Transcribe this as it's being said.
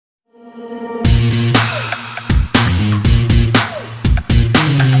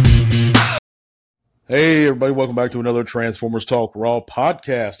Hey, everybody, welcome back to another Transformers Talk Raw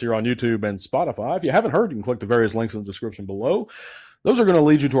podcast here on YouTube and Spotify. If you haven't heard, you can click the various links in the description below. Those are going to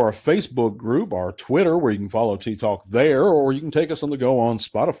lead you to our Facebook group, our Twitter, where you can follow T-Talk there, or you can take us on the go on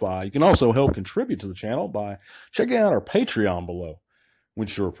Spotify. You can also help contribute to the channel by checking out our Patreon below. We'd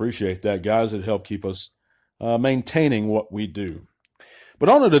sure appreciate that, guys. It'd help keep us maintaining what we do. But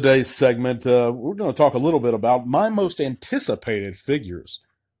on to today's segment, we're going to talk a little bit about my most anticipated figures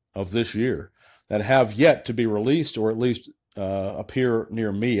of this year that have yet to be released or at least appear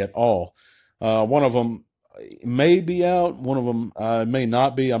near me at all. One of them may be out. One of them may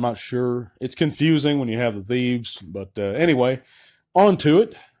not be. I'm not sure. It's confusing when you have the thieves. But anyway, on to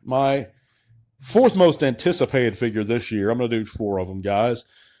it. My fourth most anticipated figure this year, I'm going to do four of them, guys,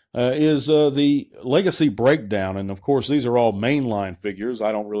 is the Legacy Breakdown. And, of course, these are all mainline figures.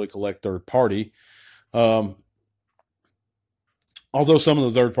 I don't really collect third party. Although some of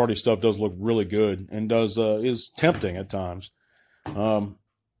the third-party stuff does look really good and is tempting at times.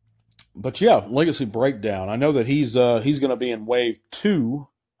 But yeah, Legacy Breakdown. I know that he's going to be in Wave 2.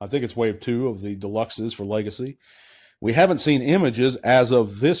 I think it's Wave 2 of the deluxes for Legacy. We haven't seen images as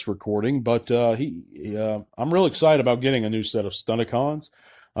of this recording, but I'm real excited about getting a new set of Stunticons.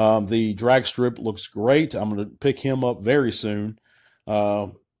 The drag strip looks great. I'm going to pick him up very soon.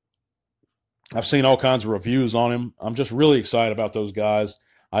 I've seen all kinds of reviews on him. I'm just really excited about those guys.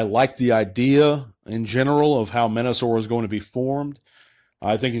 I like the idea in general of how Menasor is going to be formed.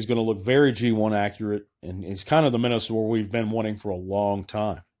 I think he's going to look very G1 accurate, and he's kind of the Menasor we've been wanting for a long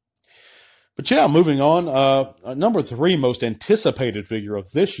time. But yeah, moving on. Number three most anticipated figure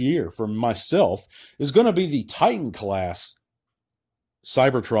of this year for myself is going to be the Titan class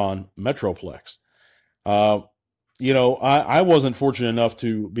Cybertron Metroplex. You know, I wasn't fortunate enough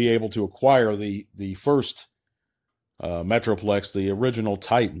to be able to acquire the first Metroplex, the original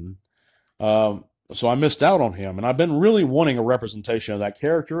Titan. So I missed out on him. And I've been really wanting a representation of that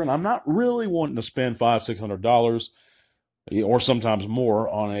character. And I'm not really wanting to spend $500-$600 or sometimes more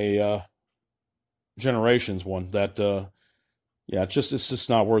on a Generations one that, yeah, it's just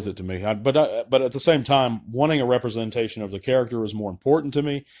not worth it to me. But at the same time, wanting a representation of the character is more important to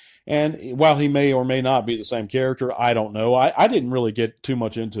me. And while he may or may not be the same character, I don't know. I didn't really get too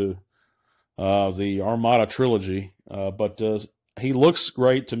much into the Armada trilogy, but he looks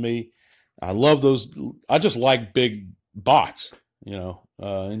great to me. I love those. I just like big bots, you know,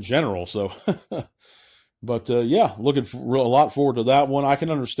 in general. So, but yeah, looking a lot forward to that one. I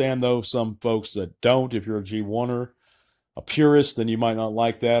can understand, though, some folks that don't. If you're a G1er, a purist, then you might not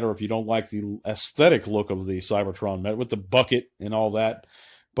like that. Or if you don't like the aesthetic look of the Cybertron with the bucket and all that.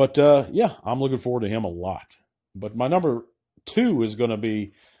 But, yeah, I'm looking forward to him a lot. But my number two is going to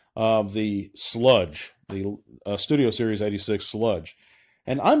be the Sludge, the Studio Series 86 Sludge.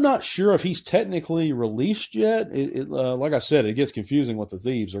 And I'm not sure if he's technically released yet. Like I said, it gets confusing with the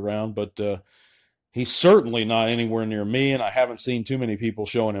thieves around. But he's certainly not anywhere near me, and I haven't seen too many people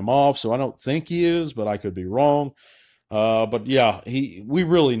showing him off. So I don't think he is, but I could be wrong. But, yeah, we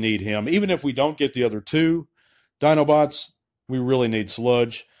really need him. Even if we don't get the other two Dinobots, we really need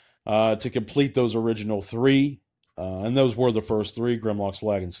Sludge to complete those original three. And those were the first three, Grimlock,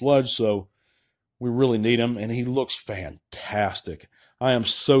 Slag, and Sludge. So we really need him. And he looks fantastic. I am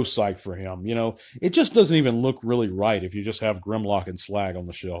so psyched for him. You know, it just doesn't even look really right if you just have Grimlock and Slag on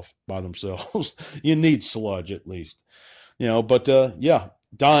the shelf by themselves. You need Sludge at least. You know, but yeah,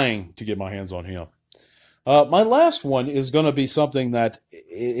 dying to get my hands on him. My last one is going to be something that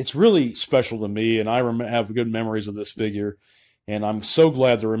it's really special to me, and I have good memories of this figure, and I'm so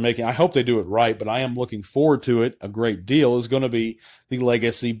glad they're making. I hope they do it right, but I am looking forward to it a great deal. Is going to be the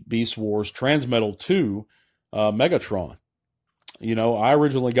Legacy Beast Wars Transmetal 2 Megatron. You know, I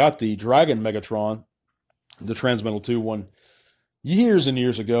originally got the Dragon Megatron, the Transmetal 2 one, years and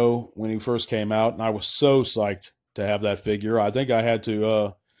years ago when he first came out, and I was so psyched to have that figure. I think I had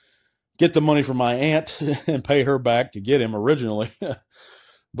to get the money from my aunt and pay her back to get him originally.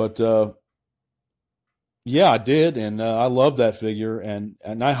 But, yeah, I did. And I love that figure. And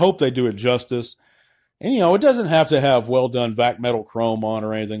I hope they do it justice. And, you know, it doesn't have to have well done vac metal chrome on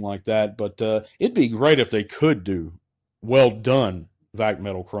or anything like that. But it'd be great if they could do well done vac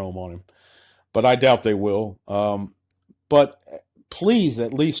metal chrome on him. But I doubt they will. But please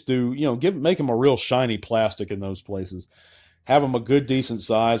at least do, you know, make him a real shiny plastic in those places. Have him a good, decent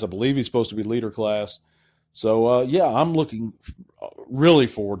size. I believe he's supposed to be leader class. So, yeah, I'm looking really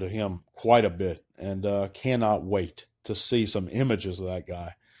forward to him quite a bit and cannot wait to see some images of that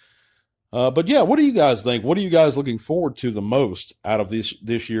guy. But, yeah, what do you guys think? What are you guys looking forward to the most out of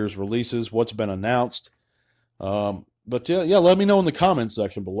this year's releases? What's been announced? But, yeah, let me know in the comments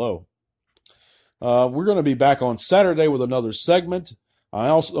section below. We're going to be back on Saturday with another segment. I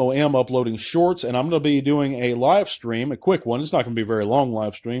also am uploading shorts, and I'm going to be doing a live stream, a quick one. It's not going to be a very long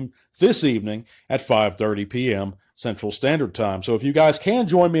live stream this evening at 5:30 p.m. Central Standard Time. So if you guys can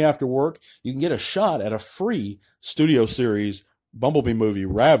join me after work, you can get a shot at a free Studio Series Bumblebee movie,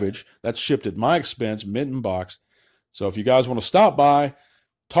 Ravage. That's shipped at my expense, mint in box. So if you guys want to stop by,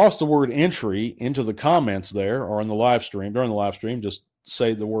 toss the word entry into the comments there or in the live stream. During the live stream, just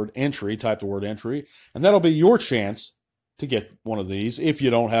say the word entry, type the word entry, and that'll be your chance to get one of these if you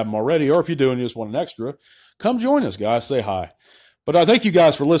don't have them already, or if you do and you just want an extra. Come join us, guys. Say hi. But I thank you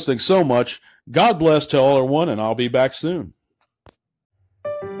guys for listening so much. God bless to all everyone, and I'll be back soon.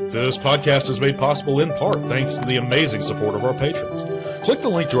 This podcast is made possible in part thanks to the amazing support of our patrons. Click the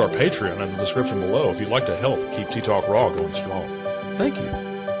link to our Patreon in the description below if you'd like to help keep T-Talk Raw going strong. Thank you.